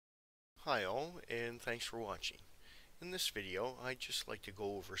Hi all, and thanks for watching. In this video, I'd just like to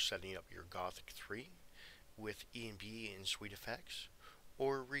go over setting up your Gothic 3 with ENB in SweetFX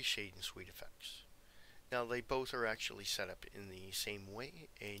or Reshade in SweetFX. Now they both are actually set up in the same way,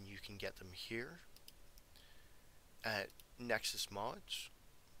 and you can get them here at Nexus Mods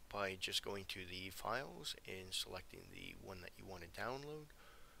by just going to the files and selecting the one that you want to download,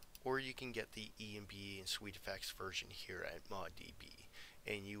 or you can get the ENB and SweetFX version here at ModDB,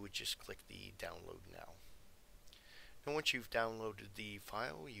 and you would just click the download now. Now once you've downloaded the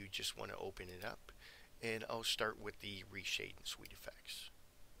file, you just want to open it up, and I'll start with the Reshade in SweetFX.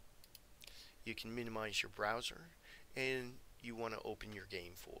 You can minimize your browser, and you want to open your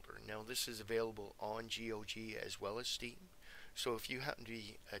game folder. Now this is available on GOG as well as Steam, so if you happen to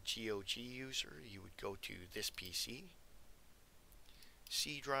be a GOG user, you would go to this PC,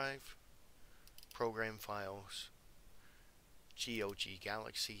 C drive, program files, GOG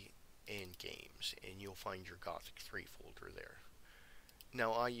Galaxy, and games, and you'll find your Gothic 3 folder there.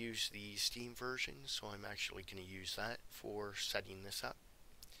 Now I use the Steam version, so I'm actually going to use that for setting this up.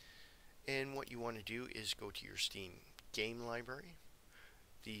 And what you want to do is go to your Steam game library,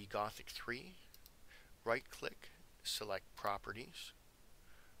 the Gothic 3, right click, select Properties,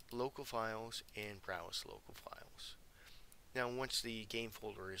 Local Files, and Browse Local Files. Now once the game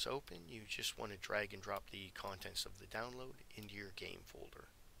folder is open, you just want to drag and drop the contents of the download into your game folder.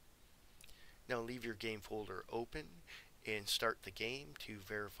 Now leave your game folder open and start the game to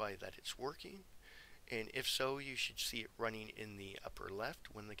verify that it's working, and if so, you should see it running in the upper left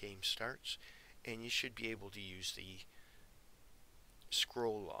when the game starts, and you should be able to use the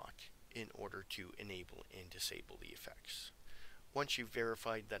scroll lock in order to enable and disable the effects. Once you've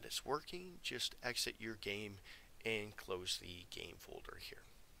verified that it's working, just exit your game and close the game folder here.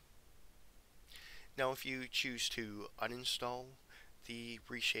 Now if you choose to uninstall the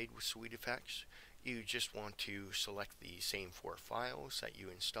Reshade with SweetFX, you just want to select the same 4 files that you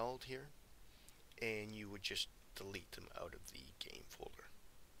installed here, and you would just delete them out of the game folder.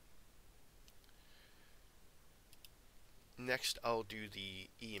 Next I'll do the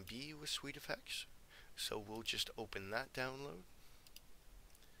ENB with SweetFX, so we'll just open that download,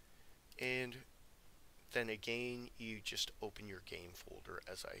 and then again you just open your game folder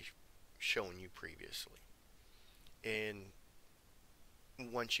as I've shown you previously. And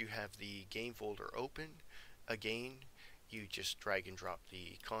once you have the game folder open, again you just drag and drop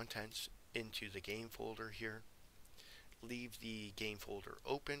the contents into the game folder here, leave the game folder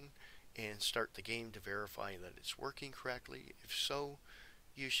open, and start the game to verify that it's working correctly. If so,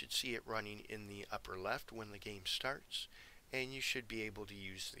 you should see it running in the upper left when the game starts, and you should be able to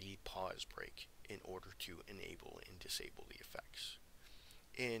use the pause break in order to enable and disable the effects.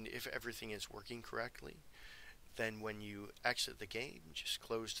 And if everything is working correctly, then when you exit the game, just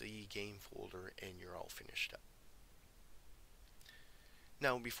close the game folder and you're all finished up.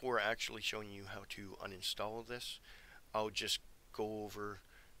 Now before actually showing you how to uninstall this, I'll just go over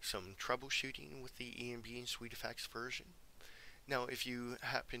some troubleshooting with the ENB and SweetFX version. Now if you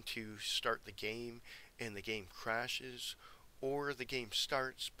happen to start the game and the game crashes, or the game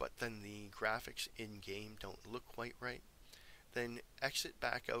starts but then the graphics in game don't look quite right, then exit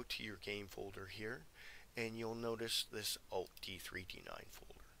back out to your game folder here, and you'll notice this Alt D3D9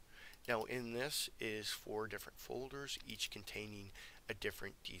 folder. Now in this is 4 different folders, each containing a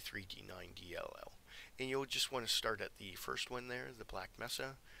different D3D9 DLL, and you'll just want to start at the first one there, the Black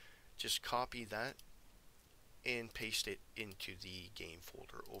Mesa. Just copy that and paste it into the game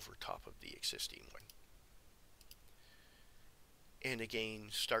folder over top of the existing one. And again,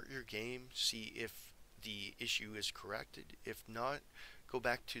 start your game, see if the issue is corrected. If not, go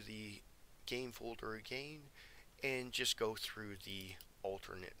back to the game folder again and just go through the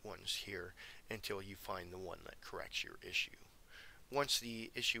alternate ones here until you find the one that corrects your issue. Once the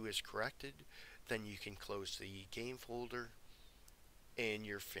issue is corrected, then you can close the game folder and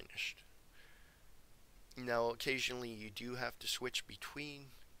you're finished. Now occasionally you do have to switch between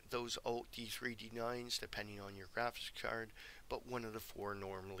those Alt D3D9s depending on your graphics card, but one of the 4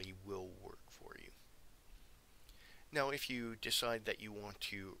 normally will work for you. Now if you decide that you want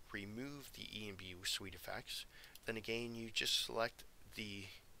to remove the ENB with SweetFX, then again you just select the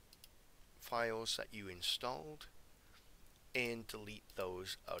files that you installed and delete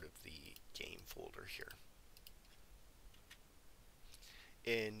those out of the game folder here.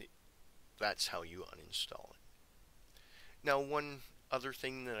 And that's how you uninstall it. Now one other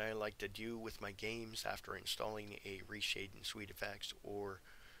thing that I like to do with my games after installing a Reshade in SweetFX or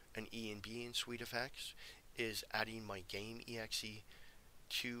an ENB in SweetFX is adding my game exe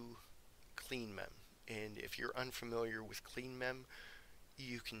to CleanMem. And if you're unfamiliar with CleanMem,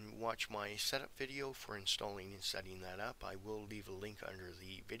 you can watch my setup video for installing and setting that up. I will leave a link under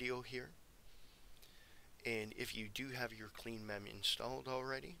the video here. And if you do have your CleanMem installed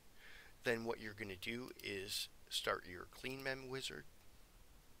already, then what you're going to do is start your CleanMem wizard,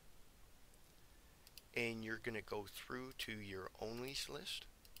 and you're going to go through to your onlys list,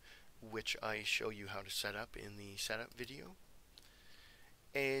 which I show you how to set up in the setup video.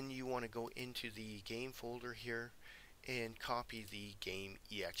 And you want to go into the game folder here and copy the game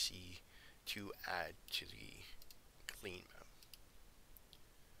exe to add to the CleanMem.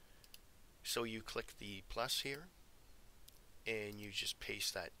 So you click the plus here and you just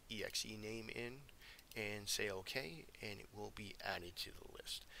paste that exe name in and say OK, and it will be added to the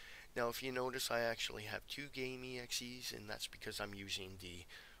list. Now if you notice, I actually have two game exes, and that's because I'm using the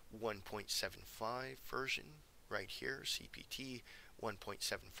 1.75 version right here, CPT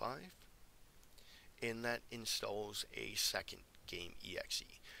 1.75, and that installs a second game exe.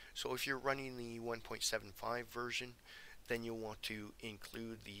 So if you're running the 1.75 version, then you'll want to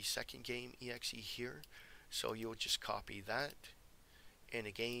include the second game exe here. So you'll just copy that, and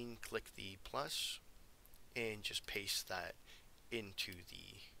again click the plus and just paste that into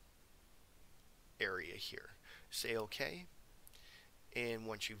the area here. Say OK, and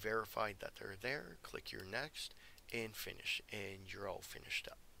once you've verified that they're there, click your next and finish, and you're all finished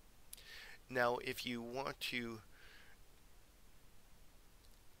up. Now if you want to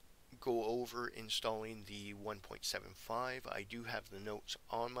go over installing the 1.75, I do have the notes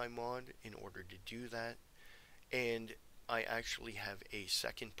on my mod in order to do that, and I actually have a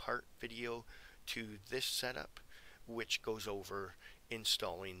second part video to this setup which goes over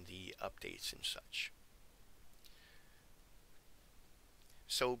installing the updates and such.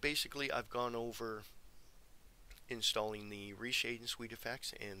 So basically I've gone over installing the Reshade in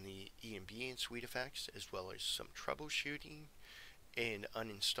SweetFX and the ENB in SweetFX, as well as some troubleshooting and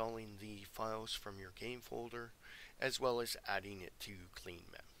uninstalling the files from your game folder, as well as adding it to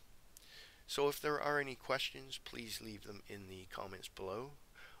CleanMem. So if there are any questions, please leave them in the comments below.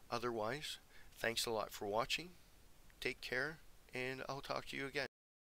 Otherwise, thanks a lot for watching, take care, and I'll talk to you again.